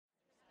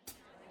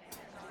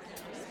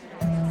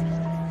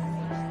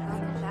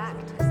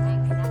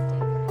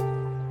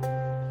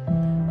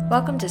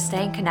Welcome to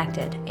Staying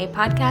Connected, a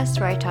podcast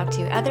where I talk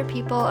to other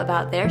people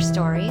about their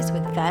stories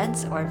with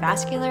VEDS or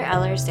vascular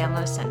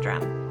Ehlers-Danlos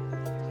syndrome.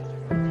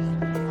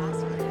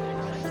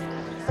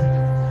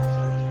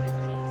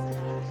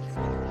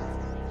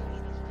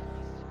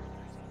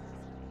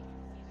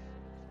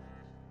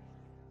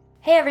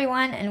 Hey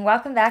everyone, and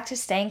welcome back to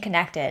Staying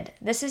Connected.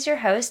 This is your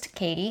host,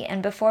 Katie,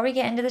 and before we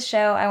get into the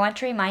show, I want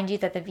to remind you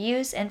that the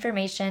views,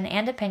 information,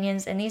 and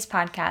opinions in these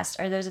podcasts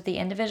are those of the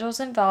individuals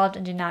involved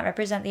and do not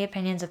represent the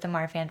opinions of the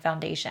Marfan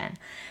Foundation.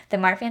 The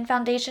Marfan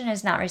Foundation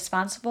is not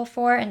responsible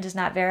for and does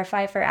not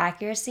verify for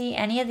accuracy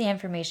any of the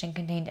information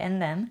contained in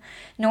them,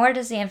 nor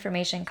does the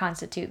information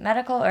constitute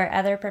medical or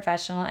other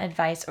professional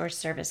advice or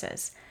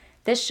services.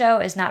 This show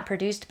is not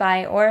produced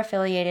by or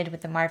affiliated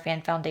with the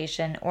Marfan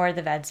Foundation or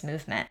the VEDS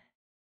movement.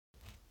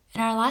 In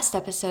our last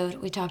episode,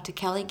 we talked to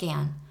Kelly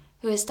Gann,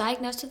 who was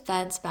diagnosed with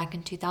VEDS back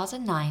in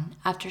 2009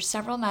 after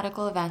several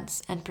medical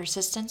events and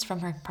persistence from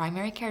her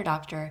primary care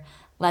doctor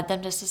led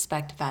them to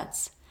suspect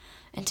VEDS.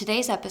 In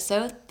today's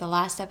episode, the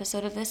last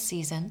episode of this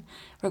season,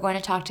 we're going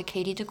to talk to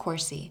Katie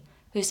DeCourcy,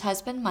 whose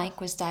husband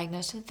Mike was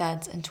diagnosed with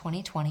VEDS in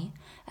 2020,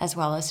 as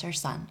well as her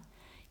son.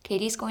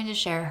 Katie's going to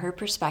share her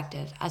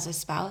perspective as a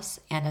spouse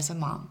and as a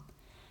mom.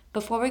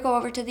 Before we go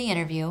over to the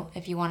interview,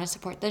 if you want to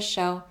support this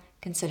show,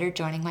 consider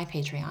joining my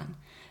Patreon.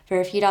 For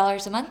a few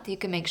dollars a month, you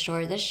can make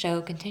sure this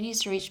show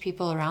continues to reach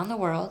people around the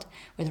world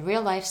with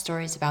real-life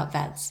stories about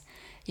VEDS.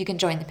 You can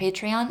join the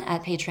Patreon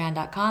at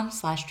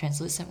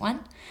patreon.com/translucent1,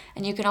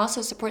 and you can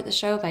also support the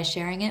show by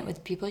sharing it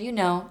with people you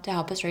know to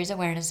help us raise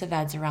awareness of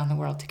VEDS around the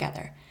world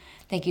together.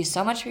 Thank you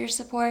so much for your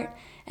support,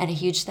 and a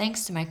huge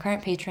thanks to my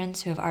current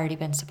patrons who have already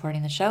been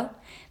supporting the show.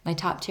 My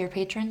top-tier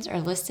patrons are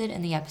listed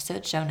in the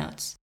episode show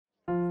notes.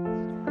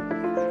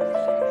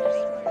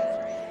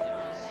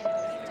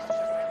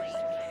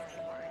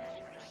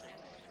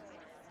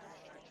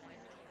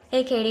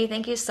 Hey, Katie,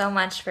 thank you so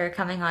much for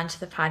coming on to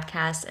the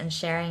podcast and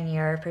sharing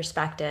your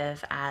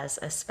perspective as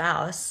a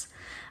spouse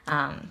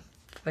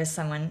with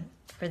someone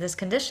for this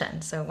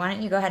condition. So why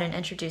don't you go ahead and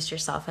introduce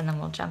yourself and then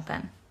we'll jump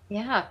in.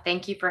 Yeah,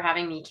 thank you for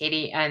having me,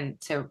 Katie.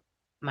 So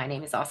my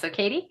name is also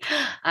Katie.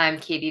 I'm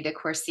Katie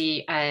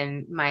DeCourcy.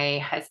 My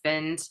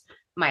husband,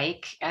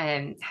 Mike,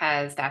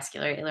 has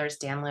vascular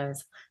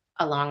Ehlers-Danlos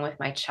along with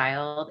my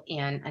child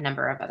and a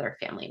number of other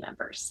family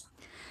members.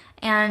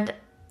 And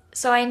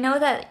so I know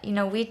that,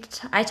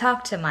 I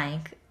talked to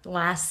Mike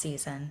last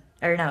season,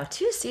 or no,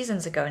 2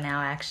 seasons ago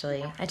now,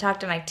 actually. I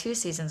talked to Mike 2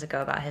 seasons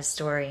ago about his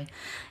story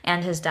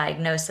and his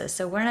diagnosis.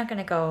 So we're not going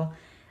to go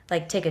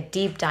take a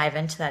deep dive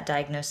into that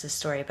diagnosis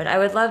story, but I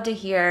would love to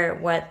hear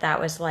what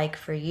that was like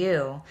for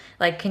you.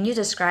 Can you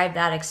describe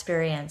that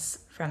experience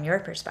from your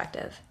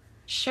perspective?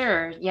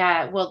 Sure.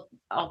 Yeah. Well,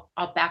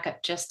 I'll back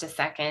up just a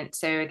second.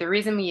 So the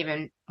reason we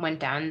even went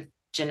down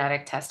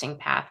genetic testing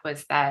path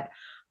was that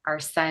our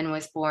son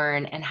was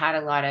born and had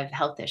a lot of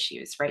health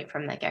issues right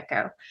from the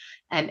get-go.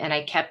 And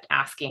I kept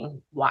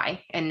asking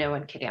why, and no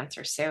one could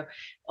answer. So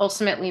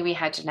ultimately, we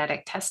had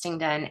genetic testing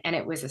done, and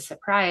it was a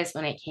surprise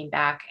when I came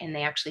back and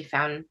they actually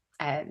found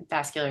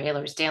vascular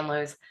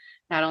Ehlers-Danlos,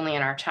 not only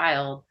in our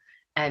child,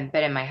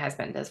 but in my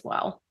husband as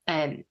well.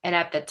 And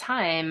at the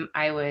time,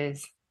 I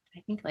was, I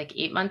think, like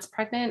 8 months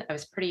pregnant. I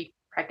was pretty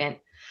pregnant.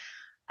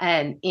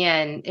 And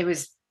it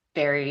was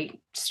very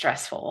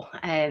stressful.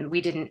 And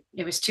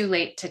it was too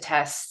late to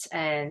test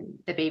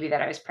the baby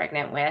that I was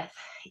pregnant with.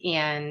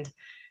 And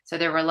so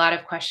there were a lot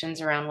of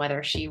questions around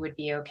whether she would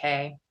be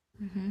okay.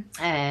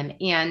 Mm-hmm.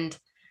 And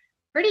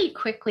pretty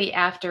quickly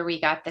after we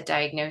got the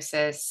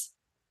diagnosis,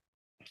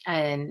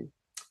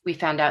 we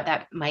found out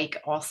that Mike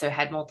also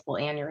had multiple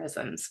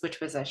aneurysms, which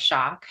was a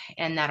shock,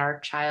 and that our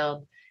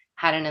child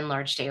had an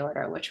enlarged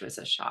aorta, which was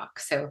a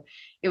shock. So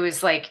it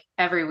was like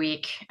every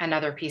week,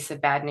 another piece of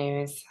bad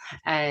news.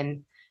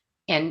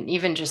 And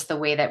even just the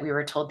way that we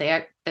were told,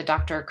 the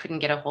doctor couldn't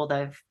get a hold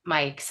of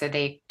Mike. So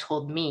they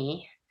told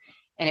me,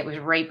 and it was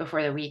right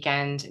before the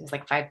weekend. It was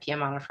like 5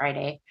 p.m. on a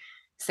Friday.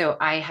 So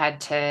I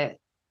had to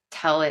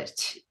tell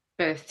it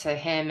both to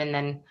him and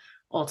then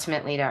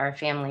ultimately to our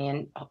family,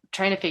 and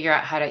trying to figure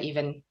out how to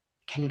even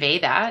convey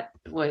that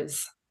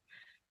was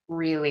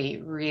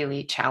really,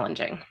 really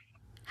challenging.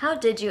 How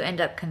did you end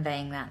up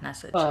conveying that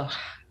message? Oh,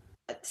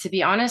 to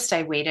be honest,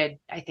 I waited,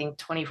 I think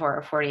 24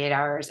 or 48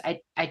 hours. I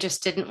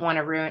just didn't want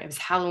to ruin, it was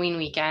Halloween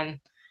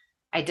weekend.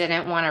 I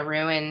didn't want to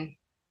ruin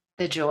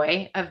the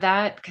joy of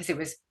that because it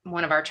was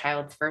one of our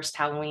child's first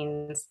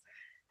Halloweens.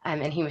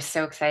 And he was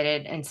so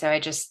excited. And so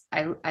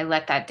I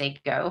let that day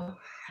go.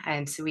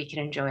 And so we could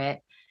enjoy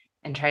it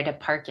and tried to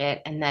park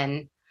it. And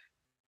then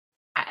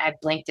I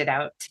blanked it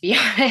out, to be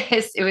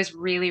honest. It was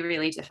really,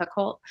 really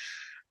difficult.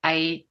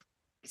 I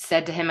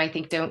said to him, I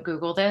think, don't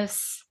Google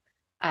this.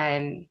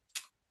 Um,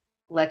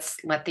 let's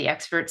let the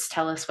experts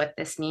tell us what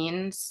this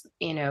means.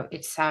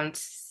 It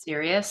sounds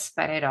serious,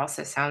 but it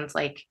also sounds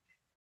like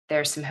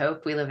there's some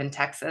hope. We live in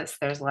Texas.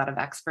 There's a lot of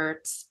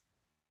experts.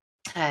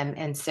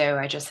 And so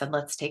I just said,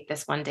 let's take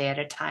this one day at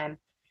a time.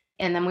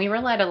 And then we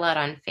relied a lot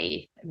on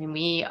faith. I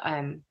mean,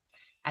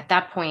 at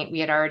that point, we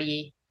had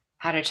already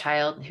had a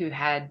child who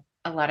had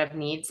a lot of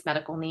needs,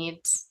 medical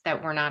needs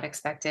that were not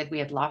expected. We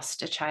had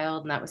lost a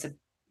child, and that was a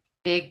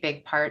big,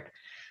 big part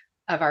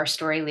of our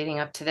story leading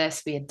up to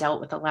this. We had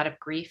dealt with a lot of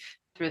grief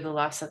through the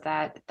loss of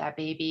that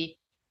baby.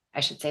 I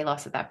should say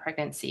loss of that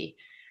pregnancy.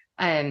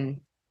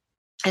 Um,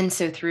 and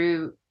so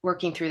through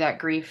working through that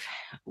grief,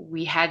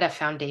 we had a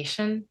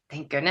foundation,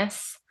 thank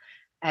goodness,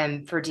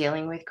 for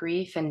dealing with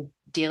grief and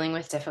dealing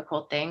with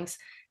difficult things.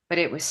 But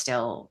it was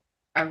still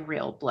a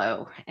real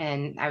blow.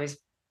 And I was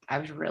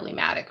really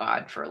mad at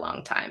God for a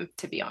long time,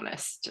 to be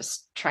honest,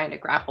 just trying to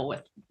grapple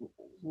with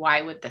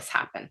why would this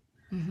happen?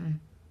 Mm-hmm.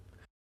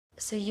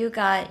 So you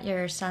got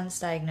your son's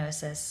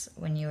diagnosis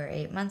when you were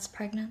 8 months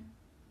pregnant?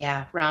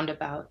 Yeah,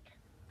 roundabout.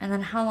 And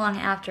then how long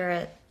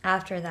after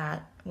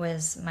that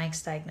was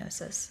Mike's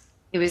diagnosis?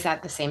 It was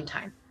at the same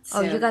time.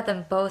 Oh, you So got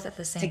them both at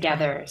the same time.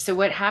 together. So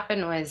what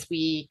happened was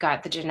we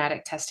got the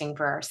genetic testing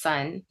for our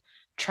son,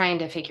 trying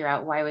to figure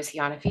out why was he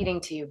on a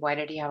feeding tube? Why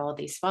did he have all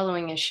these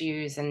swallowing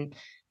issues and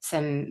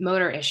some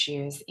motor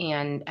issues?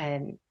 And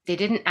they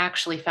didn't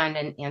actually find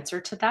an answer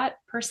to that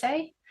per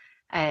se.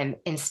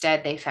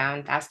 Instead, they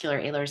found vascular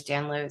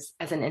Ehlers-Danlos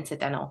as an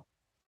incidental.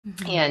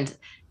 Mm-hmm. And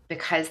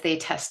because they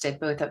tested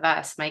both of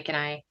us, Mike and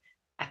I,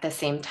 at the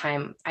same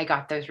time, I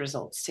got those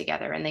results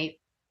together, and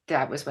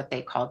that was what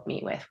they called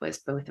me with, was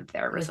both of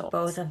their With results.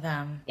 both of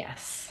them.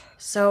 Yes.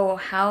 So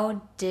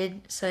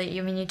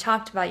you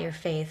talked about your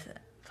faith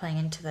playing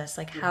into this.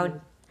 Like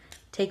how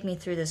take me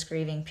through this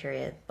grieving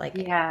period, like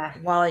Yeah.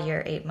 while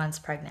you're 8 months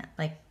pregnant.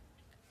 Like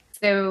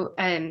So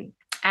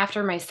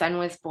after my son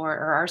was born,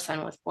 or our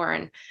son was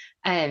born,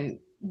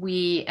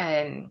 we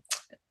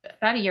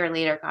about a year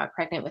later got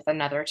pregnant with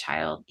another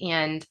child.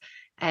 And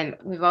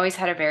we've always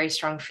had a very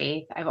strong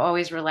faith. I've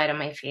always relied on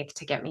my faith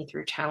to get me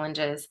through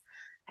challenges.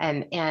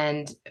 And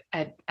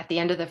at the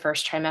end of the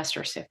first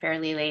trimester, so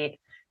fairly late,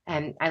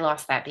 I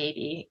lost that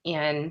baby.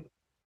 And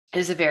it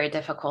was a very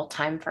difficult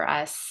time for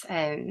us.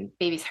 And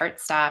baby's heart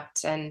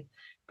stopped. And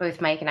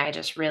both Mike and I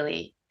just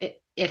really, it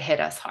hit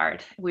us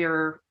hard.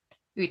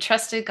 We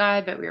trusted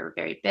God, but we were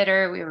very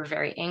bitter. We were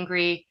very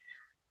angry.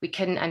 We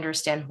couldn't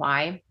understand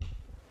why.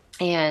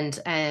 And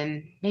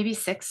maybe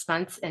 6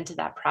 months into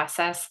that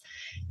process,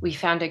 we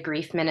found a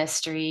grief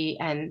ministry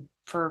and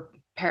for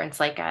parents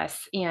like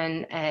us,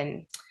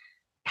 and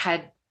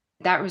had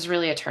that was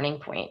really a turning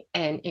point.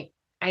 And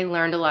I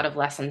learned a lot of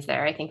lessons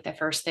there. I think the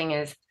first thing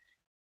is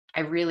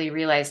I really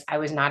realized I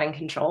was not in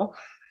control.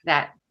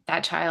 That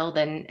child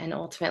and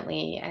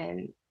ultimately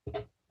and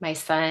my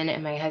son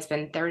and my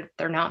husband,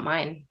 they're not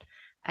mine.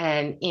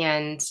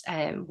 And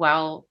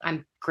while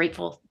I'm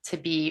grateful to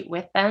be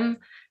with them,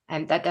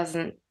 and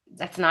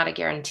that's not a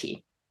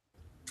guarantee.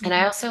 And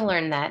I also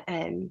learned that,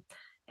 and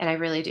I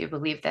really do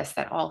believe this,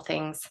 that all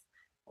things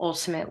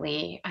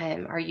ultimately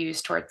are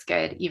used towards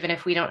good, even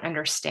if we don't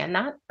understand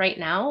that right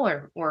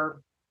now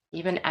or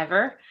even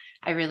ever.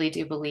 I really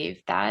do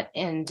believe that.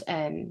 And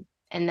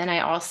then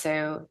I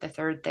also, the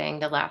third thing,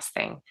 the last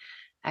thing,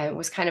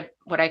 was kind of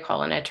what I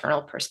call an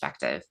eternal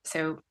perspective.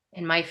 So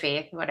in my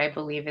faith, what I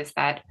believe is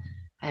that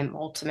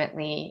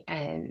ultimately,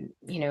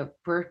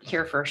 we're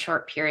here for a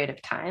short period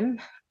of time,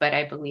 but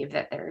I believe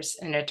that there's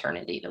an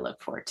eternity to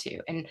look forward to.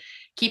 And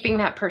keeping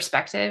that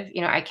perspective,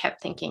 I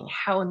kept thinking,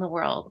 how in the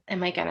world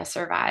am I going to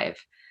survive,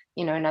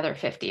 another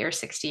 50 or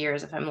 60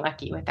 years if I'm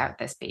lucky without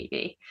this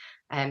baby?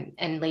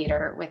 And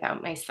later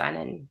without my son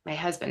and my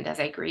husband as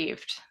I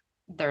grieved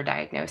their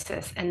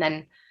diagnosis. And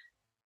then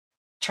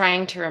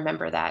trying to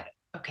remember that,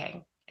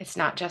 okay, it's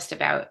not just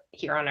about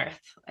here on earth,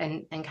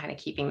 and kind of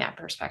keeping that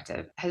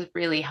perspective has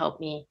really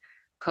helped me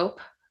cope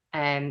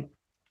and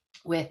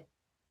with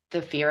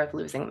the fear of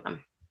losing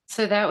them.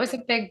 So that was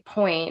a big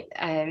point,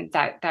 and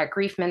that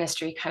grief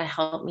ministry kind of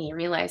helped me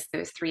realize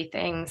those three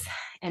things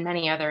and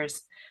many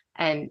others.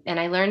 And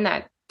I learned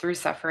that through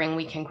suffering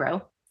we can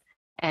grow.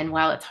 And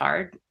while it's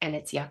hard and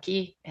it's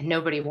yucky and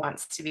nobody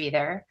wants to be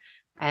there,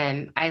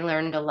 I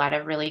learned a lot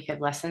of really good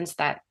lessons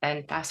that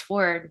then fast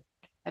forward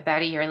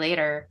about a year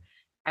later,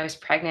 I was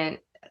pregnant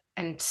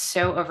and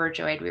so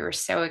overjoyed. We were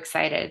so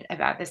excited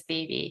about this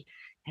baby.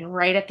 And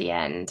right at the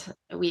end,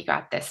 we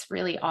got this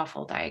really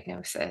awful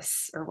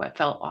diagnosis, or what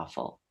felt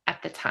awful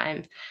at the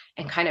time.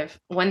 And kind of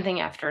one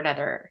thing after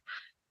another,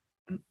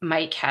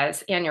 Mike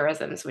has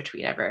aneurysms, which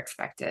we never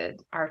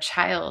expected. Our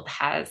child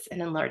has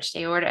an enlarged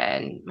aorta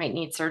and might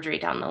need surgery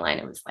down the line.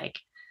 It was like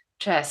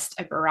just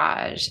a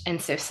barrage.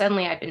 And so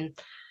suddenly I've been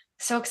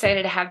so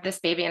excited to have this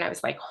baby. And I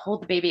was like,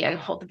 hold the baby in,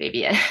 hold the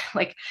baby in.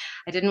 Like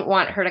I didn't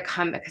want her to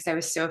come because I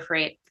was so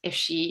afraid if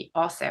she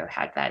also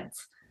had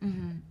VEDS,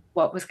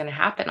 what was going to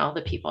happen? All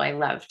the people I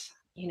loved,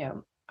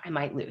 I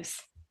might lose.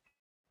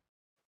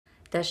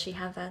 Does she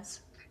have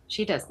VEDS?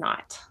 She does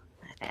not.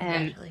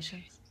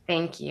 Congratulations.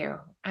 Thank you.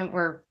 And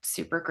we're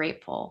super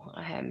grateful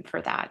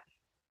for that.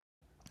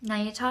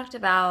 Now you talked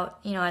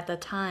about, at the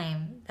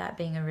time that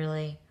being a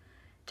really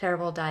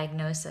terrible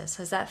diagnosis.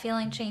 Has that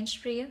feeling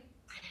changed for you?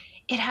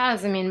 It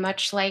has. I mean,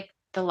 much like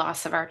the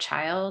loss of our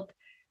child,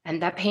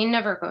 and that pain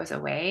never goes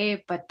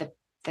away, but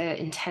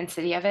the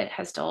intensity of it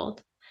has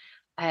dulled.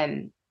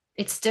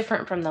 It's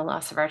different from the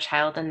loss of our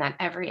child in that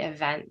every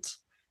event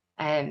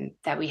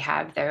that we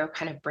have, though,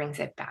 kind of brings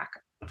it back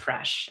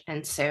fresh.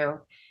 And so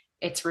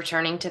it's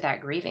returning to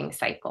that grieving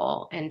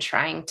cycle and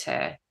trying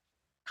to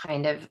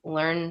kind of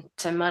learn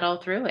to muddle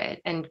through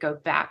it and go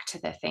back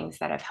to the things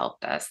that have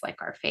helped us,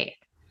 like our faith,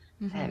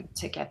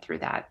 to get through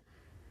that.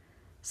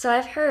 So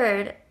I've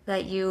heard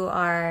that you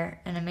are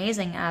an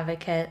amazing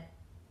advocate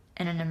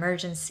in an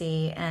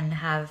emergency and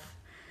have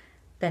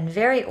been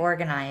very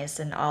organized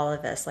in all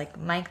of this. Like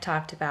Mike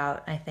talked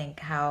about, I think,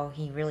 how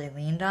he really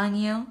leaned on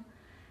you.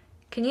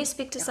 Can you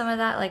speak to Yeah, some of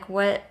that? Like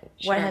what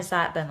sure. has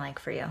that been like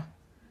for you?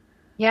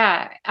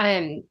 Yeah.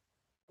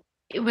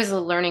 It was a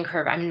learning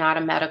curve. I'm not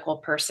a medical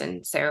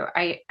person, so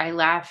I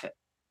laugh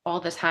all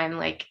the time.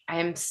 Like I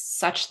am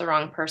such the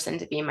wrong person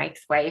to be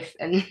Mike's wife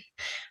and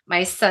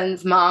my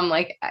son's mom.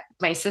 Like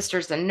my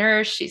sister's a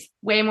nurse; she's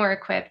way more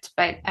equipped.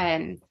 But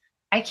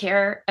I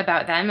care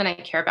about them and I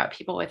care about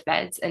people with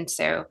veds, and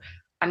so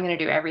I'm going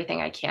to do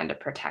everything I can to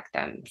protect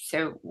them.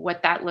 So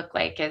what that looked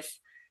like is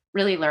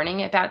really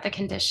learning about the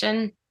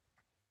condition,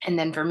 and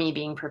then for me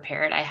being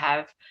prepared. I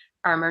have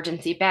our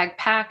emergency bag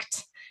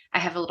packed. I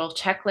have a little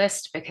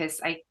checklist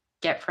because I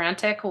get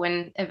frantic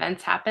when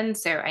events happen.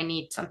 So I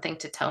need something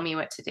to tell me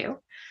what to do.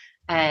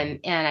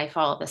 And I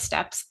follow the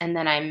steps. And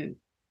then I'm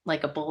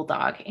like a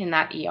bulldog in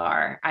that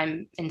ER.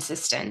 I'm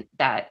insistent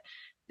that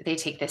they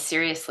take this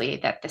seriously,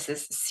 that this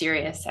is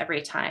serious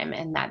every time,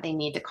 and that they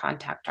need to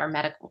contact our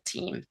medical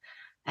team.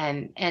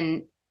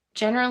 And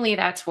generally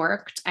that's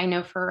worked. I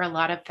know for a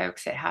lot of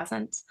folks it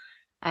hasn't.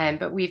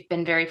 But we've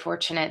been very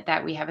fortunate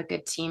that we have a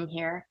good team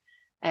here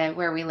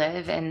where we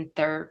live, and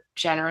they're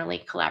generally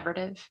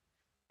collaborative.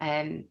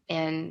 And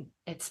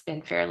it's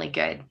been fairly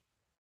good.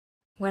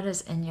 What is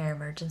in your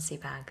emergency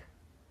bag?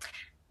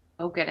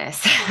 Oh,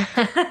 goodness.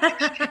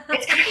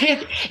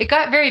 It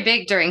got very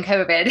big during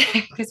COVID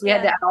because we had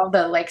to Yeah. have all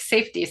the like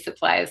safety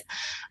supplies.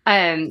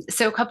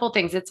 So a couple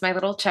things. It's my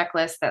little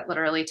checklist that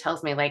literally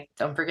tells me like,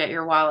 don't forget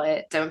your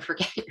wallet, don't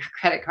forget your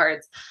credit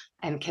cards,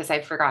 and because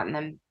I've forgotten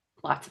them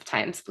lots of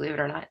times, believe it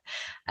or not.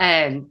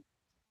 Um,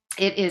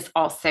 it is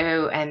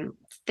also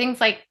things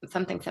like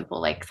something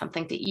simple, like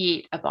something to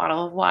eat, a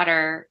bottle of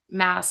water,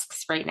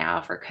 masks right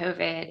now for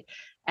COVID,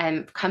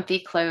 and comfy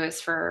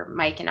clothes for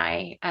Mike and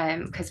I,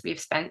 because we've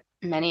spent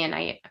many a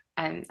night,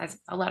 as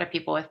a lot of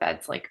people with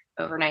beds, like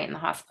overnight in the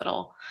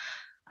hospital,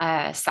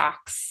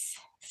 socks,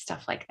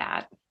 stuff like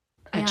that.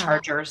 Yeah,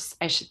 Chargers,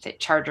 I should say,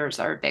 chargers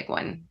are a big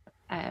one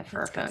for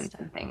that's good phones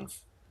stuff. and things.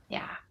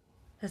 Yeah,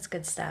 That's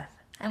good stuff.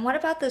 And what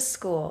about the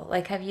school?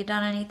 Like, have you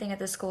done anything at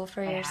the school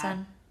for I your have.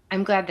 son?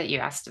 I'm glad that you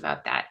asked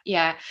about that.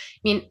 Yeah. I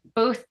mean,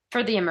 both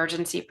for the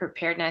emergency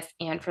preparedness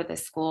and for the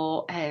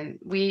school. And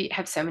we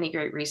have so many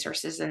great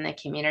resources in the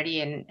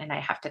community. And I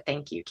have to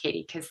thank you,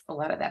 Katie, because a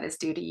lot of that is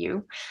due to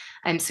you.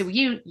 And so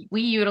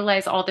we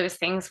utilize all those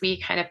things. We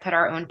kind of put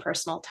our own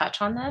personal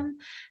touch on them.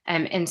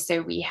 And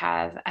so we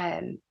have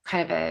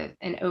kind of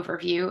an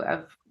overview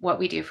of what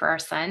we do for our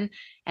son.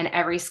 And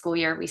every school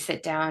year, we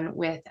sit down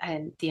with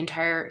the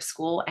entire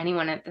school,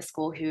 anyone at the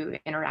school who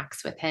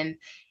interacts with him,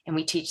 and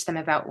we teach them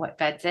about what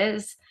VEDS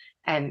is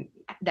and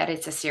that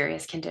it's a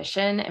serious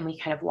condition. And we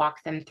kind of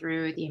walk them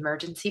through the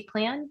emergency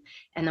plan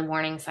and the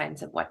warning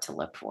signs of what to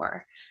look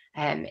for.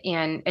 And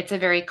it's a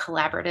very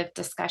collaborative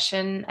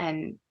discussion.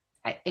 And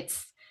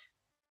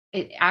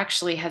it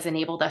actually has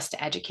enabled us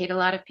to educate a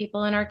lot of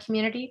people in our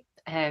community.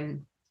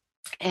 And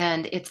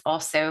it's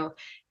also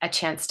a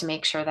chance to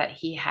make sure that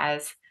he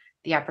has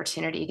the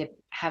opportunity to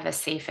have a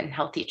safe and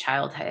healthy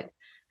childhood,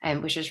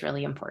 which is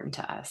really important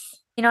to us.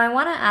 I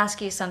want to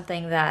ask you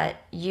something that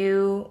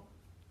you,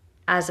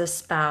 as a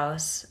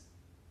spouse,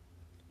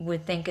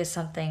 would think is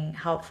something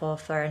helpful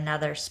for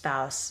another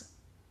spouse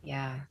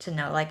Yeah. to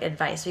know, like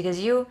advice,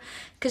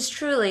 because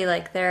truly,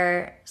 like,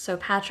 so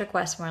Patrick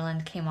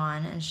Westmoreland came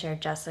on and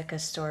shared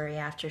Jessica's story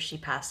after she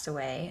passed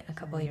away a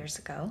couple Mm. years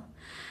ago.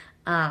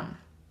 Um,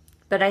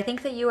 but I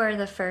think that you are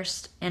the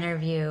first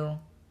interview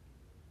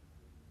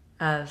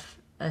of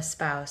a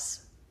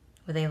spouse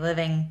with a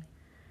living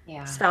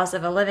Yeah. spouse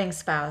of a living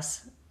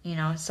spouse.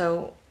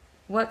 So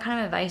what kind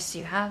of advice do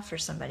you have for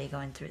somebody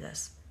going through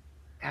this?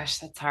 Gosh,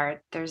 that's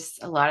hard. There's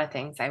a lot of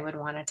things I would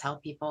want to tell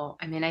people.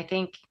 I mean, I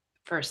think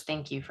first,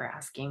 thank you for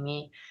asking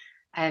me.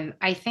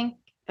 I think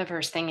the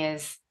first thing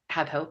is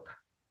have hope.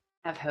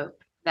 Have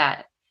hope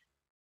that,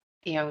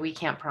 we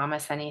can't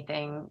promise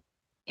anything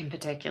in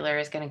particular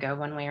is going to go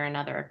one way or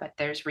another, but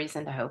there's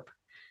reason to hope.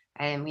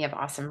 And we have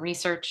awesome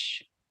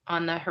research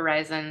on the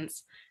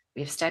horizons.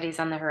 We have studies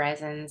on the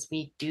horizons.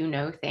 We do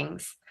know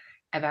things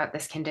about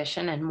this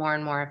condition and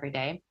more every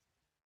day.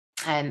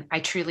 And I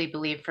truly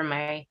believe from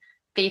my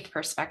faith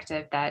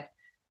perspective that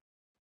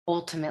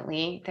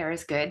ultimately there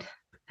is good,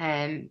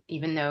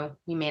 even though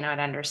we may not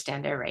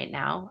understand it right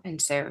now.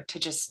 And so to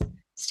just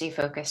stay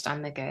focused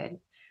on the good.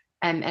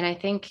 And I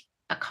think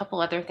a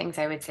couple other things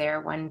I would say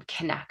are one,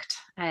 connect.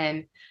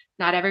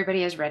 Not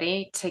everybody is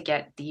ready to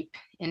get deep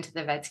into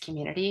the vets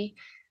community,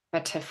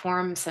 but to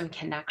form some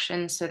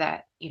connections so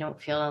that you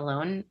don't feel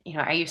alone.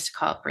 I used to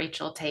call up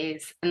Rachel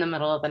Tays in the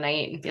middle of the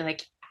night and be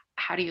like,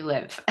 how do you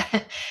live?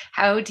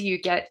 How do you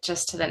get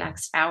just to the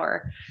next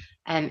hour?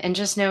 And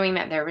just knowing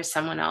that there was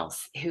someone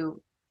else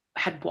who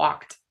had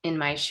walked in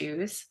my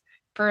shoes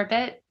for a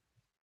bit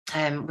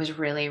was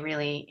really,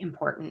 really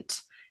important,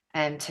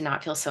 to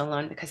not feel so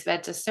alone because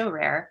beds is so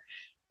rare.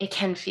 It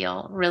can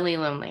feel really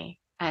lonely,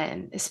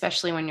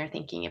 especially when you're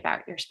thinking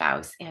about your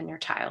spouse and your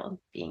child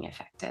being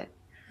affected.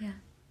 Yeah.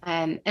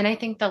 And I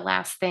think the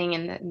last thing,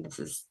 and this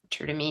is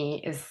true to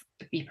me, is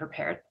to be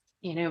prepared.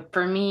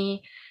 For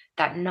me,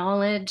 that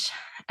knowledge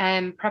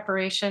and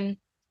preparation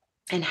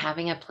and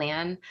having a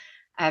plan,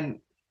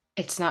 um,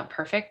 it's not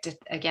perfect.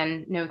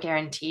 Again, no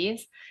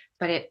guarantees,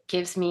 but it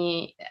gives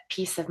me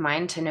peace of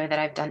mind to know that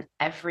I've done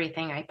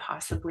everything I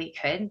possibly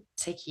could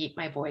to keep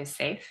my boys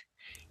safe.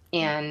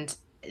 Yeah. And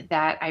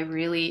that I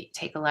really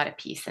take a lot of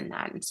peace in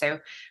that. And so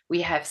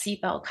we have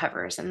seatbelt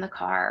covers in the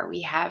car.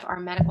 We have our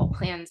medical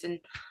plans in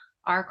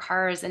our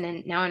cars,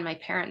 and now in my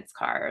parents'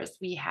 cars.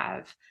 We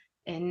have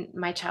in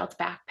my child's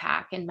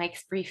backpack and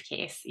Mike's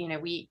briefcase.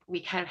 We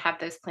kind of have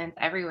those plans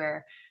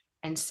everywhere.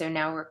 And so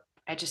now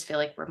I just feel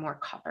like we're more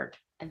covered,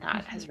 and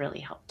that Mhm. has really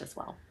helped as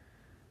well.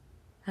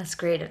 That's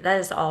great. That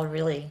is all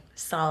really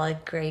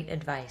solid, great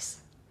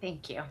advice,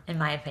 Thank you. in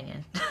my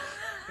opinion.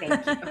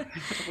 Thank you.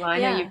 Well, I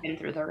know Yeah. you've been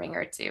through the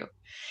ringer too.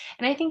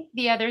 And I think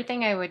the other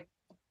thing I would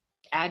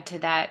add to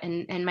that,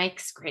 and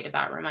Mike's great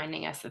about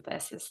reminding us of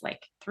this, is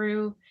like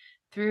through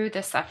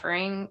the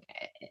suffering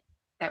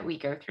that we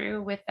go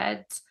through with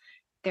beds,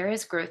 there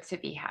is growth to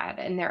be had.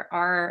 And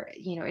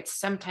it's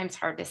sometimes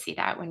hard to see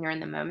that when you're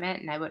in the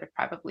moment. And I would have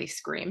probably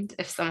screamed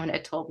if someone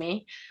had told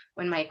me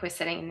when Mike was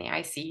sitting in the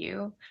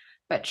ICU.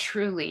 But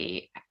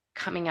truly,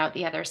 coming out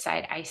the other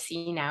side, I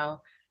see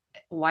now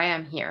why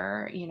I'm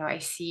here. I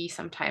see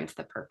sometimes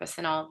the purpose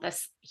in all of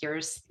this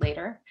years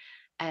later.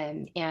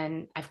 And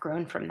I've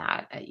grown from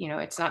that.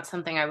 It's not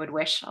something I would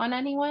wish on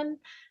anyone.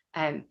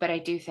 But I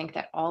do think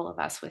that all of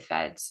us with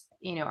vets,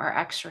 are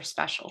extra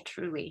special,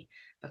 truly,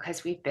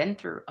 because we've been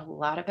through a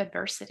lot of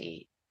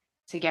adversity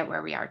to get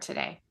where we are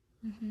today.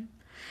 Hmm.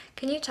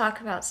 Can you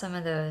talk about some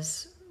of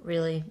those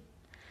really,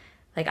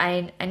 like,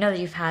 I know that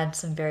you've had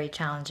some very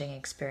challenging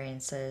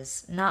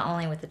experiences, not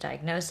only with the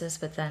diagnosis,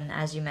 but then,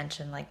 as you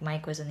mentioned, like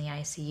Mike was in the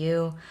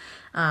ICU.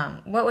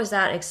 What was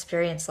that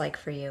experience like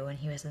for you when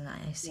he was in the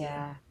ICU?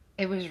 Yeah,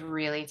 it was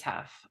really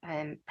tough,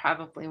 and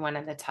probably one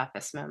of the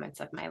toughest moments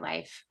of my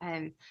life.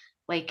 And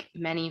like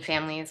many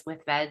families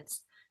with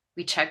vets,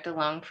 we chugged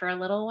along for a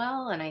little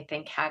while, and I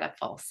think had a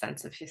false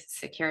sense of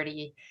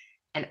security.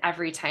 And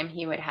every time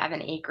he would have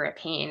an ache or a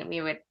pain,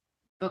 we would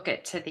book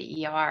it to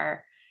the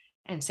ER.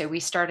 And so we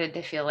started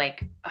to feel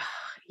like,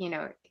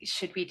 "Ugh,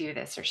 should we do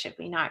this or should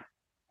we not?"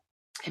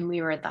 And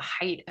we were at the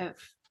height of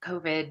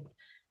COVID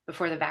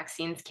before the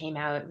vaccines came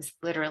out. It was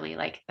literally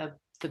like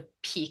the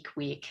peak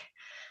week,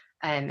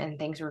 and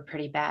things were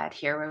pretty bad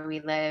here where we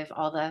live.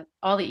 All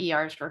the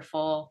ERs were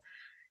full,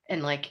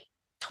 and like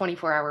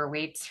 24-hour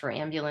waits for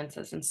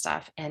ambulances and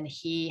stuff. And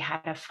he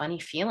had a funny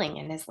feeling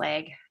in his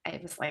leg.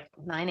 It was like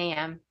 9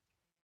 a.m.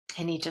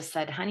 and he just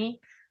said,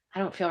 "Honey, I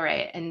don't feel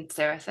right." And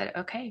so I said,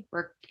 "Okay."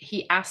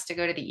 He asked to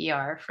go to the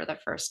ER for the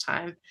first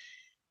time,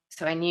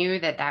 so I knew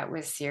that that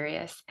was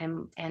serious,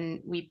 and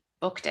we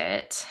booked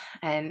it.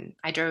 And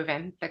I drove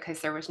him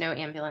because there was no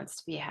ambulance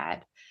to be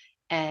had.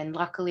 And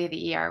luckily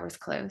the ER was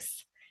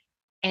close,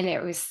 and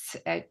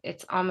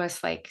it's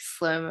almost like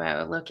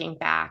slow-mo looking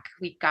back.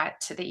 We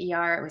got to the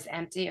ER, it was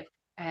empty,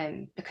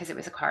 because it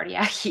was a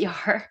cardiac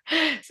ER.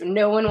 So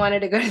no one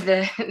wanted to go to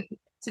the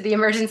to the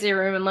emergency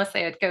room unless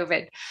they had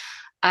COVID.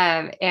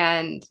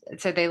 And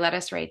so they let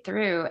us right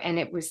through, and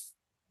it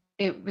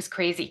was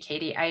crazy,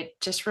 Katie. I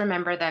just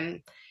remember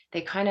them.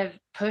 They kind of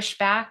pushed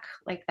back,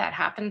 like that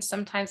happens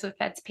sometimes with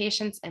vets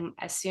patients. And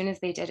as soon as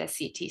they did a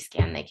CT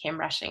scan, they came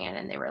rushing in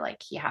and they were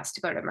like, "He has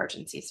to go to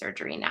emergency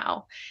surgery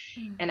now."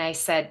 Mm. And I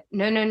said,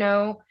 "No, no,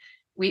 no.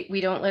 We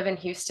don't live in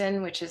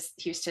Houston,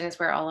 Houston is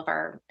where all of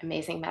our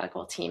amazing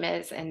medical team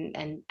is,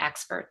 and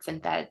experts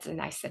and beds."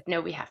 And I said, "No,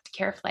 we have to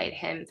care flight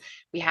him.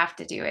 We have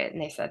to do it."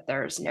 And they said,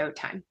 "There's no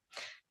time.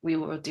 We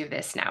will do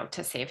this now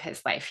to save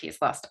his life.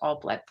 He's lost all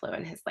blood flow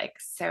in his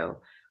legs."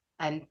 So,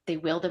 they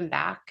wheeled him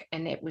back,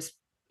 and it was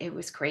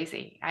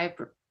crazy.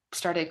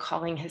 Started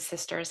calling his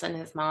sisters and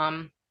his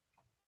mom,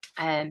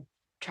 and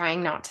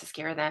trying not to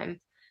scare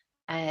them,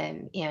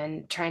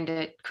 and trying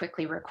to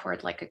quickly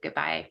record like a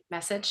goodbye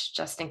message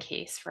just in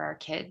case for our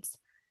kids.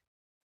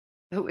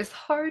 It was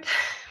hard.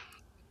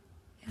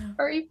 Yeah.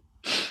 Sorry.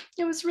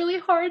 It was really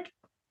hard,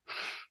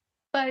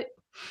 but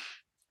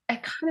I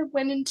kind of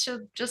went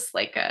into just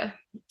like a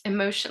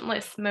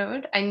emotionless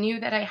mode. I knew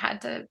that I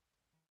had to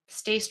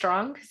stay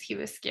strong because he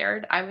was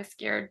scared. I was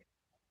scared,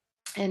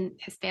 and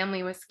his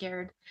family was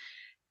scared.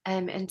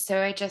 And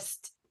so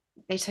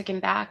they took him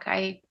back.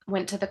 I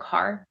went to the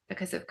car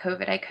because of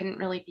COVID. I couldn't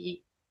really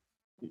be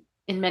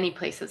in many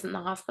places in the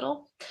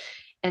hospital.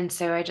 And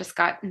so I just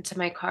got into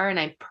my car and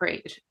I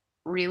prayed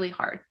really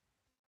hard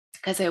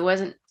because I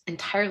wasn't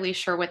entirely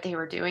sure what they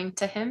were doing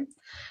to him.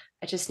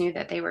 I just knew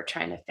that they were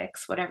trying to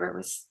fix whatever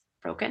was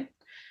broken.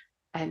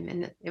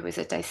 And it was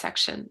a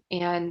dissection.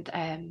 And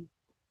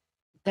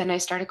then I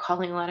started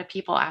calling a lot of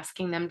people,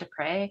 asking them to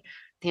pray.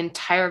 the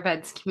entire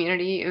VEDS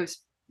community. It was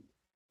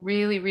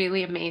really,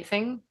 really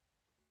amazing.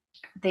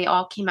 They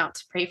all came out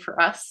to pray for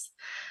us.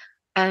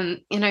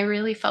 And I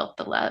really felt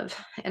the love.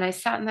 And I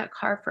sat in that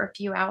car for a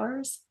few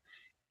hours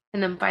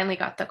and then finally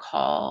got the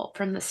call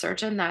from the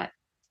surgeon that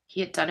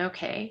he had done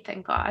okay,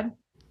 thank God.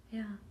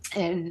 Yeah.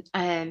 And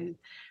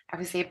I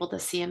was able to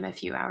see him a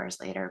few hours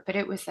later. But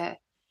it was a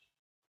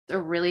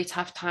really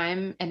tough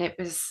time. And it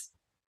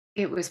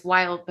was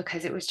wild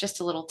because it was just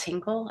a little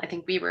tinkle. I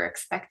think we were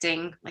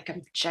expecting like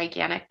a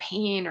gigantic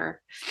pain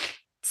or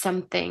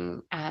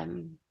something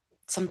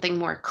something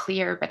more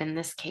clear, but in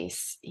this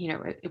case,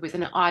 it was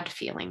an odd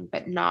feeling,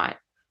 but not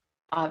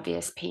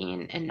obvious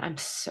pain. And I'm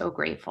so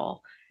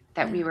grateful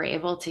that Yeah. we were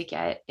able to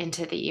get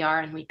into the ER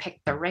and we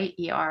picked the right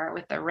ER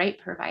with the right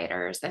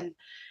providers. And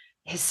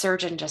his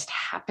surgeon just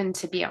happened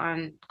to be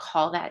on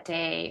call that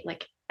day.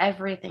 Like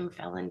everything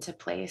fell into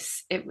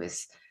place. It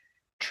was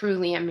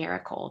truly a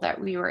miracle that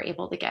we were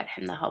able to get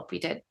him the help we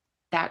did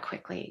that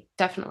quickly.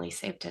 Definitely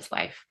saved his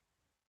life.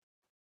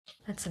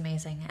 That's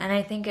amazing. And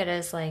I think it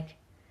is like,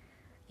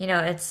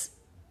 it's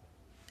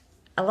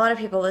a lot of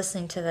people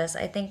listening to this.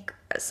 I think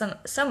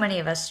so many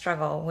of us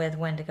struggle with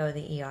when to go to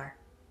the ER,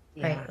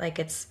 right? Yeah. Like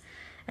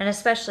and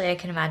especially I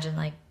can imagine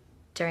like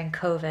during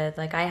COVID,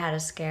 like I had a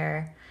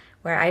scare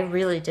where I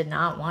really did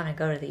not want to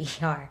go to the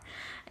ER.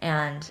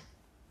 And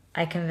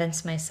I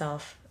convinced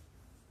myself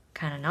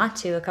kind of not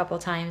to a couple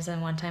times.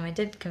 And one time I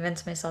did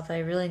convince myself that I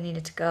really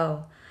needed to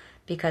go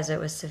because it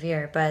was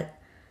severe. But,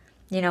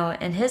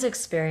 in his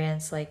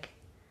experience, like,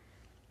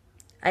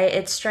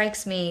 it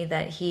strikes me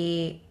that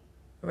he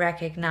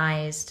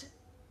recognized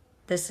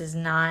this is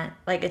not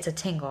like it's a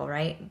tingle,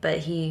 right? But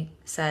he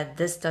said,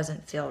 this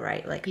doesn't feel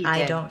right. Like, He I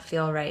did. don't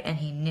feel right. And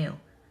he knew.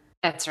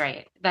 That's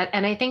right.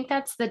 And I think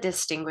that's the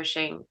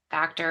distinguishing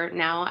factor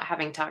now,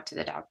 having talked to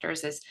the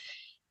doctors, is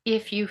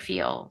if you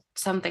feel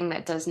something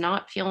that does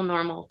not feel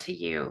normal to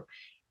you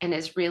and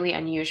is really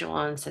unusual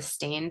and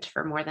sustained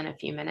for more than a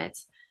few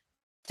minutes,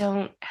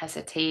 don't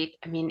hesitate.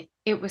 I mean,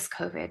 it was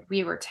COVID.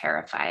 We were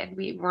terrified.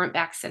 We weren't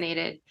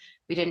vaccinated.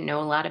 We didn't know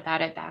a lot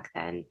about it back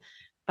then,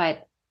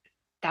 but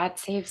that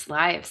saves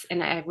lives.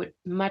 And I would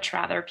much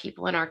rather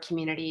people in our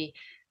community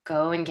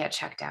go and get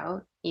checked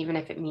out, even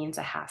if it means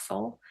a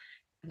hassle,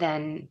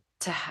 than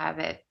to have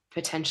it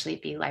potentially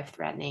be life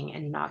threatening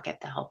and not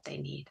get the help they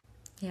need.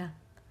 Yeah.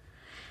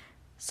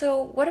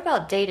 So, what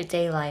about day to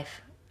day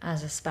life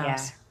as a Yeah.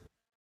 spouse?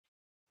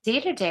 Day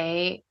to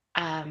day,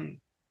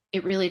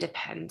 it really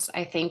depends.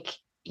 I think,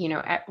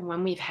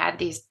 when we've had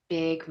these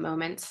big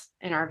moments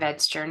in our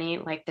VEDS journey,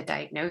 like the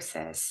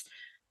diagnosis,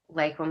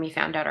 like when we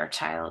found out our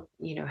child,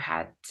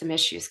 had some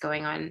issues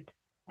going on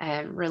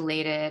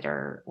related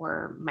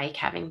or Mike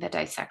having the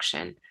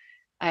dissection,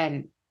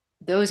 um,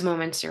 those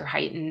moments you're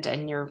heightened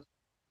and you're,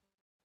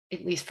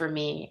 at least for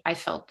me, I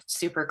felt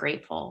super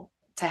grateful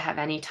to have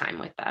any time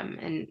with them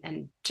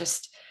and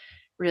just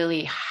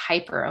really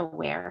hyper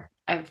aware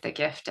of the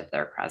gift of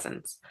their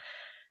presence.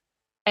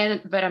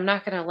 But I'm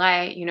not gonna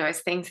lie,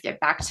 as things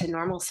get back to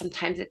normal,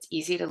 sometimes it's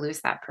easy to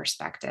lose that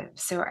perspective.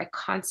 So I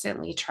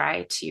constantly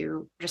try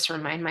to just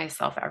remind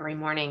myself every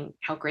morning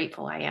how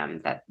grateful I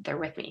am that they're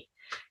with me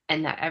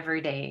and that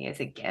every day is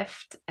a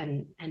gift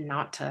and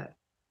not to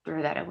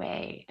throw that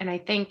away. And I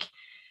think,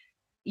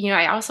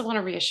 I also want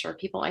to reassure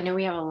people. I know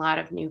we have a lot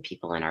of new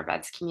people in our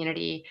vets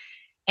community,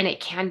 and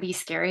it can be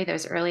scary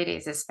those early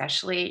days,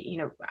 especially.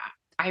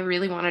 I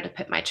really wanted to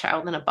put my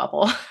child in a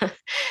bubble.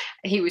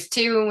 He was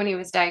 2 when he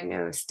was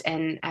diagnosed,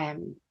 and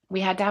we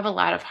had to have a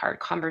lot of hard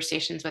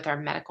conversations with our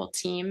medical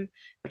team,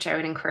 which I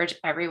would encourage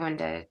everyone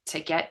to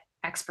get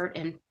expert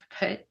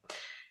input,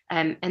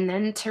 and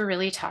then to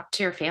really talk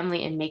to your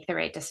family and make the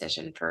right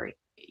decision for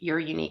your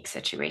unique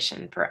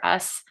situation. For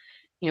us,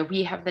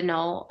 we have the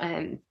null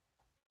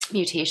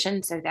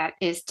mutation, so that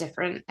is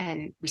different,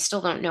 and we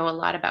still don't know a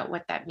lot about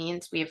what that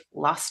means. We've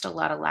lost a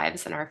lot of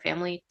lives in our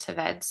family to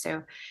VED,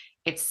 so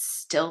it's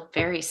still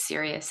very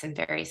serious and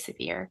very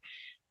severe.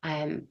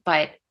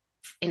 But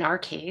in our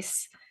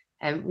case,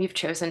 we've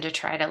chosen to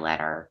try to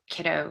let our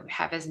kiddo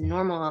have as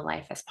normal a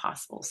life as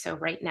possible. So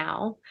right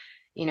now,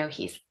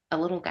 he's a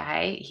little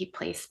guy. He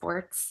plays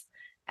sports,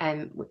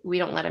 and we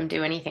don't let him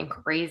do anything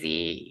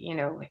crazy,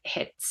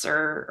 hits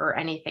or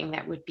anything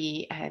that would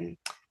be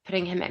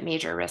putting him at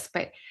major risk.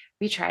 But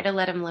we try to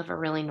let him live a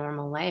really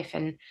normal life.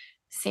 And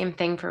same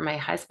thing for my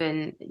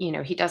husband.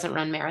 He doesn't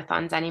run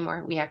marathons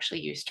anymore. We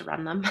actually used to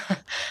run them.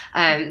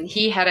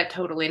 He had a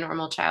totally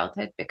normal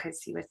childhood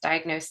because he was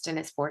diagnosed in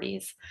his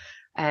 40s.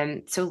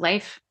 So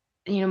life,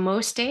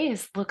 most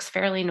days looks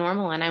fairly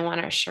normal. And I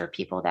want to assure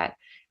people that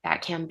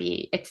that can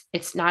be,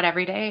 it's not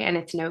every day and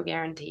it's no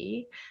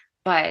guarantee,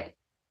 but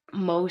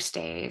most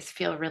days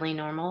feel really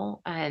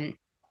normal.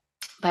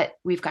 But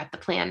we've got the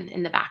plan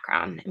in the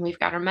background and we've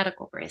got our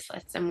medical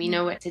bracelets and we Yeah.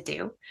 know what to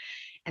do.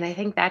 And I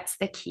think that's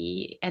the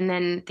key. And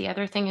then the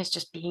other thing is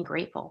just being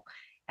grateful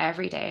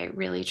every day,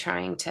 really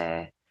trying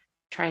to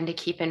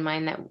keep in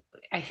mind that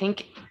I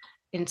think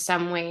in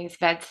some ways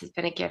vets has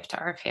been a gift to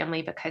our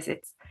family because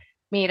it's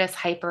made us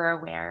hyper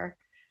aware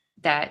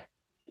that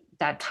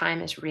that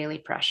time is really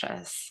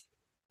precious.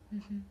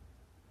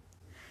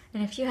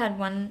 And if you had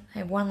I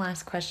have one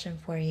last question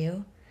for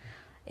you.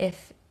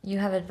 If you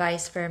have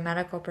advice for a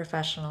medical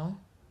professional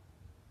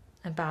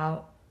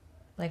about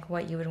like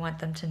what you would want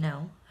them to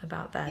know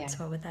about Yeah. vets,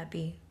 what would that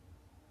be?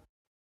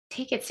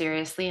 Take it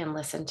seriously and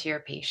listen to your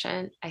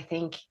patient. I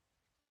think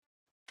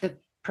the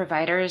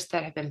providers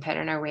that have been put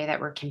in our way that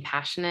were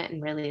compassionate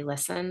and really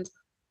listened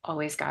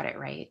always got it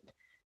right.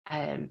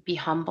 Be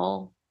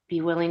humble,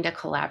 be willing to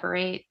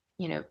collaborate,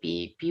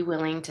 be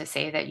willing to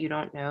say that you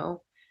don't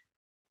know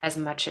as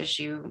much as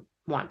you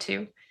want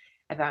to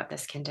about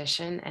this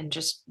condition. And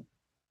just,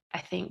 I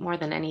think more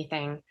than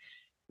anything,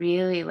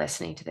 really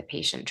listening to the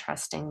patient,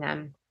 trusting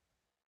them,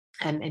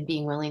 and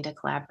being willing to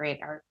collaborate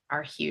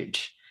are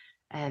huge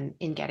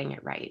in getting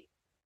it right.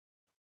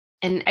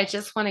 And I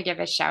just want to give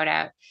a shout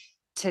out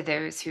to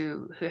those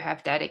who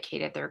have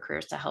dedicated their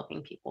careers to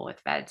helping people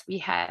with veds. We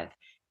have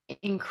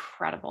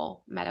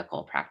incredible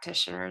medical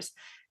practitioners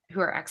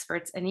who are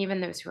experts, and even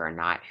those who are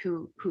not,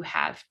 who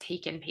have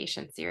taken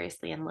patients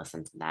seriously and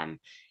listened to them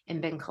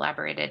and been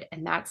collaborated,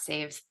 and that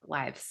saves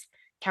lives,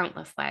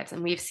 countless lives.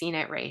 And we've seen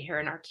it right here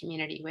in our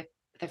community with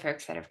the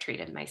folks that have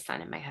treated my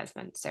son and my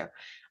husband. So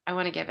I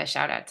want to give a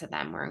shout out to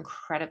them. We're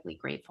incredibly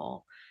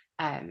grateful.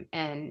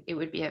 And it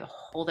would be a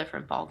whole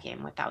different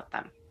ballgame without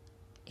them.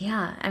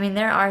 Yeah, I mean,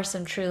 there are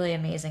some truly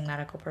amazing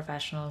medical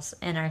professionals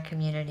in our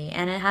community,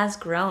 and it has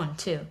grown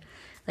too.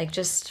 Like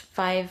just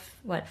 4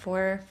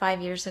 or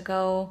 5 years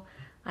ago,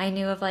 I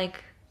knew of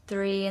like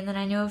three, and then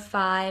I knew of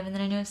five, and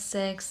then I knew of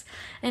six,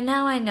 and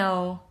now I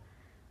know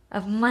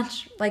of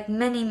like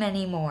many,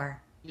 many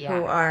more who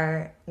Yeah.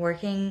 are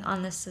working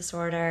on this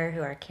disorder,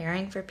 who are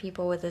caring for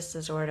people with this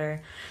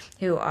disorder,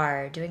 who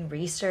are doing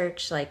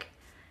research. Like,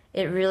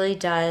 it really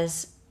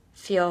does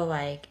feel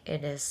like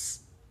it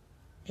is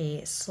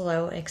a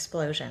slow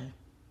explosion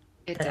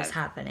It that is does.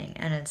 happening,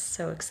 and it's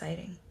so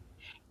exciting.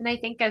 And I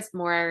think as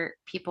more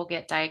people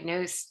get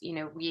diagnosed,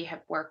 we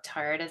have worked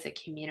hard as a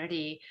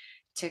community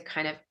to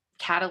kind of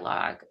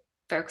catalog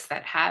folks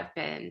that have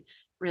been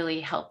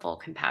really helpful,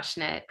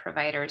 compassionate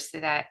providers so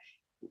that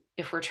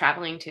if we're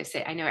traveling to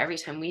say, I know every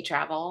time we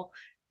travel,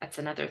 that's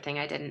another thing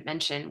I didn't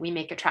mention, we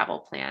make a travel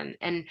plan.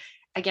 And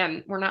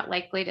again, we're not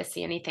likely to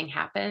see anything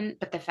happen,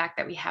 but the fact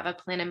that we have a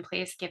plan in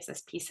place gives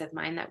us peace of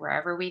mind that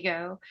wherever we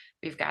go,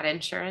 we've got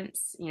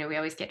insurance. We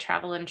always get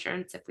travel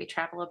insurance if we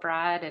travel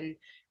abroad, and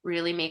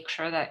really make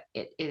sure that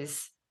it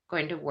is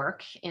going to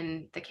work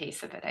in the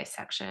case of a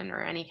dissection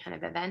or any kind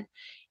of event.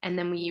 And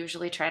then we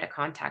usually try to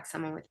contact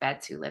someone with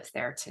beds who lives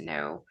there to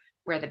know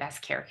where the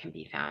best care can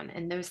be found.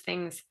 And those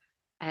things,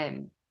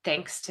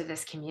 thanks to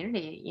this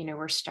community,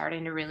 we're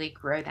starting to really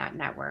grow that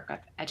network of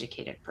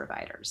educated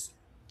providers.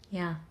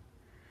 Yeah.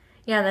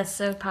 Yeah, that's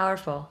so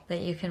powerful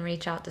that you can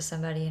reach out to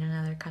somebody in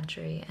another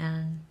country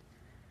and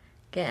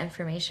get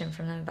information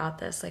from them about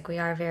this. Like, we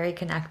are very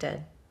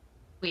connected.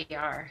 We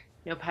are,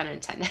 no pun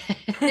intended.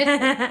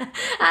 Yeah,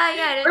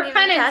 I didn't Or even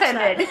pun catch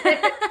intended.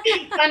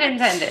 that. Pun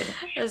intended.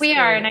 That's We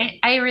are. And great.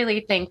 I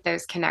really think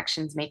those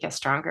connections make us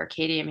stronger,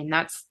 Katie. I mean,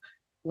 that's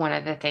one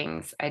of the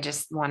things I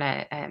just want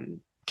to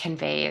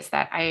convey is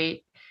that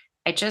I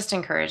just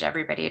encourage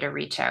everybody to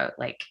reach out,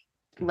 like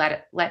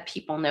let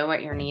people know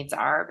what your needs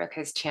are,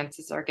 because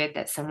chances are good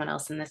that someone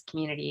else in this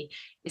community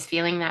is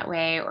feeling that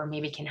way or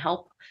maybe can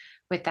help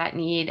with that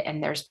need.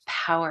 And there's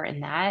power in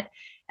that.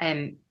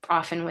 And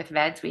often with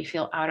veds, we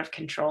feel out of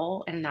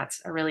control, and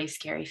that's a really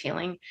scary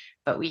feeling.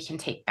 But we can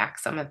take back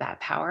some of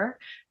that power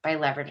by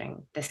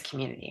leveraging this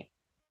community.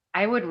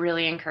 I would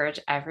really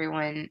encourage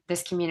everyone.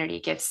 This community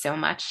gives so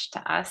much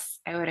to us.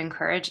 I would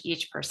encourage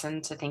each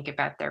person to think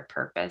about their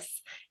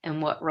purpose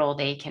and what role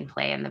they can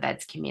play in the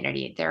veds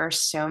community. There are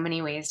so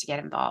many ways to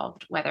get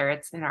involved, whether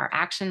it's in our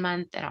action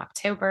month in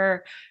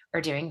October or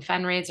doing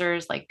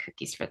fundraisers like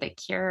Cookies for the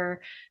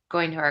Cure,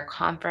 going to our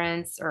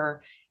conference,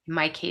 or in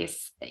my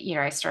case,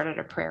 I started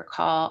a prayer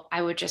call.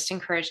 I would just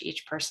encourage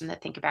each person to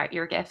think about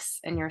your gifts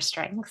and your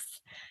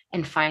strengths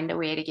and find a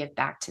way to give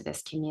back to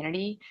this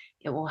community.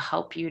 It will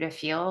help you to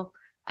feel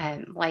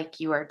like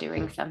you are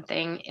doing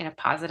something in a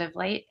positive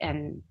light.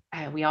 And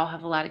we all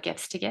have a lot of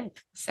gifts to give.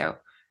 So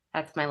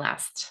that's my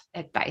last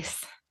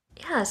advice.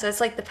 Yeah, so it's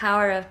like the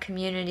power of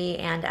community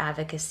and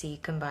advocacy Yes.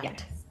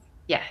 combined.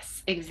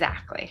 Yes,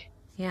 exactly.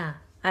 Yeah,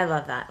 I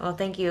love that. Well,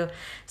 thank you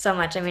so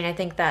much. I mean, I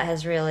think that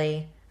has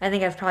really, I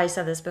think I've probably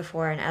said this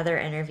before in other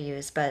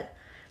interviews, but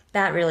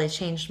that really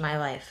changed my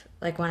life.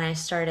 Like when I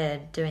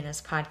started doing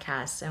this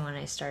podcast and when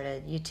I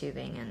started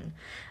YouTubing and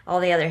all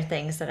the other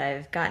things that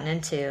I've gotten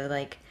into,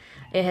 like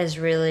it has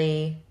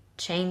really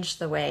changed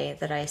the way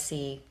that I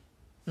see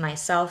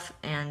myself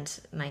and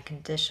my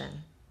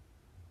condition.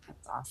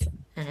 That's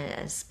awesome. And it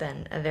has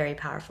been a very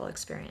powerful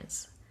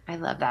experience. I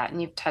love that.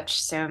 And you've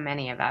touched so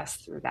many of us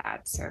through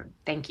that. So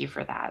thank you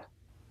for that.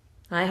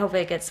 I hope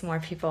it gets more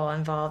people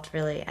involved,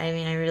 really. I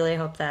mean, I really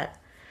hope that,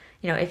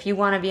 if you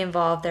want to be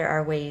involved, there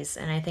are ways.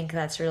 And I think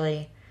that's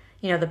really,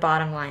 the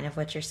bottom line of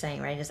what you're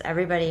saying, right? Is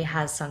everybody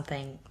has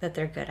something that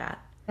they're good at.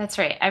 That's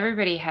right.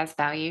 Everybody has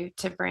value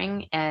to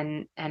bring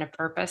and a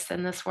purpose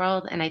in this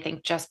world. And I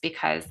think just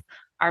because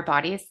our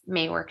bodies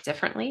may work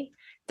differently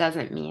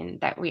doesn't mean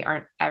that we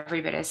aren't every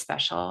bit as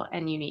special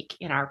and unique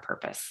in our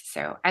purpose.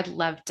 So I'd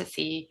love to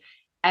see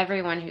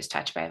everyone who's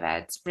touched by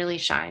VEDS really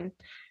shine,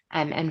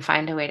 and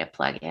find a way to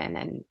plug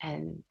in,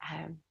 and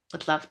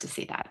would love to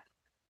see that.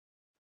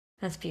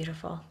 That's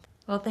beautiful.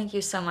 Well, thank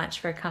you so much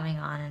for coming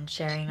on and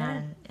sharing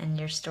that and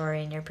your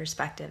story and your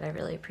perspective. I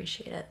really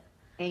appreciate it.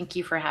 Thank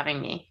you for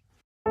having me.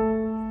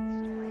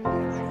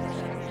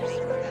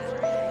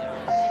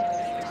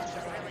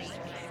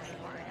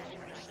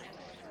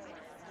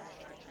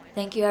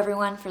 Thank you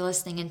everyone for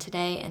listening in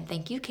today, and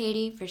thank you,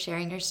 Katie, for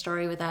sharing your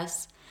story with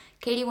us.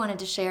 Katie wanted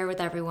to share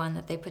with everyone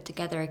that they put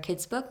together a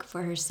kids book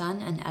for her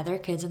son and other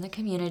kids in the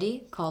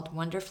community called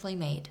Wonderfully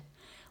Made.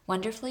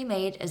 Wonderfully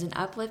Made is an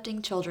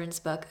uplifting children's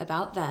book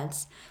about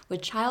VEDS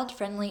with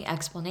child-friendly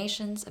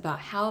explanations about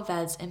how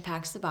VEDS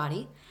impacts the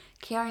body,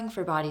 caring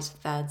for bodies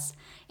with VEDS,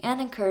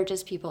 and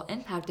encourages people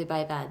impacted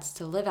by VEDS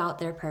to live out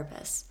their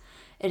purpose.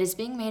 It is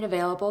being made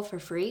available for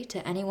free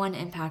to anyone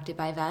impacted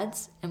by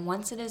VEDS, and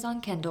once it is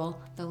on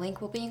Kindle, the link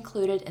will be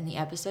included in the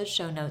episode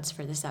show notes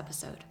for this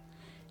episode.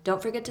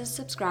 Don't forget to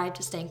subscribe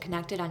to Staying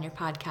Connected on your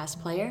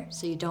podcast player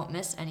so you don't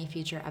miss any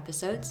future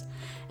episodes.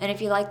 And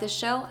if you like this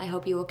show, I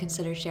hope you will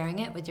consider sharing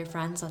it with your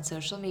friends on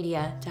social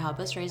media to help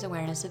us raise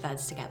awareness of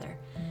VEDS together.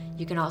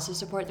 You can also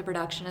support the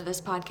production of this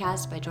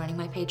podcast by joining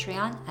my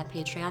Patreon at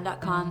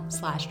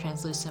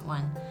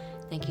patreon.com/translucent1.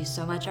 Thank you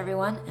so much,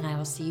 everyone, and I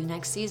will see you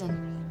next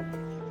season.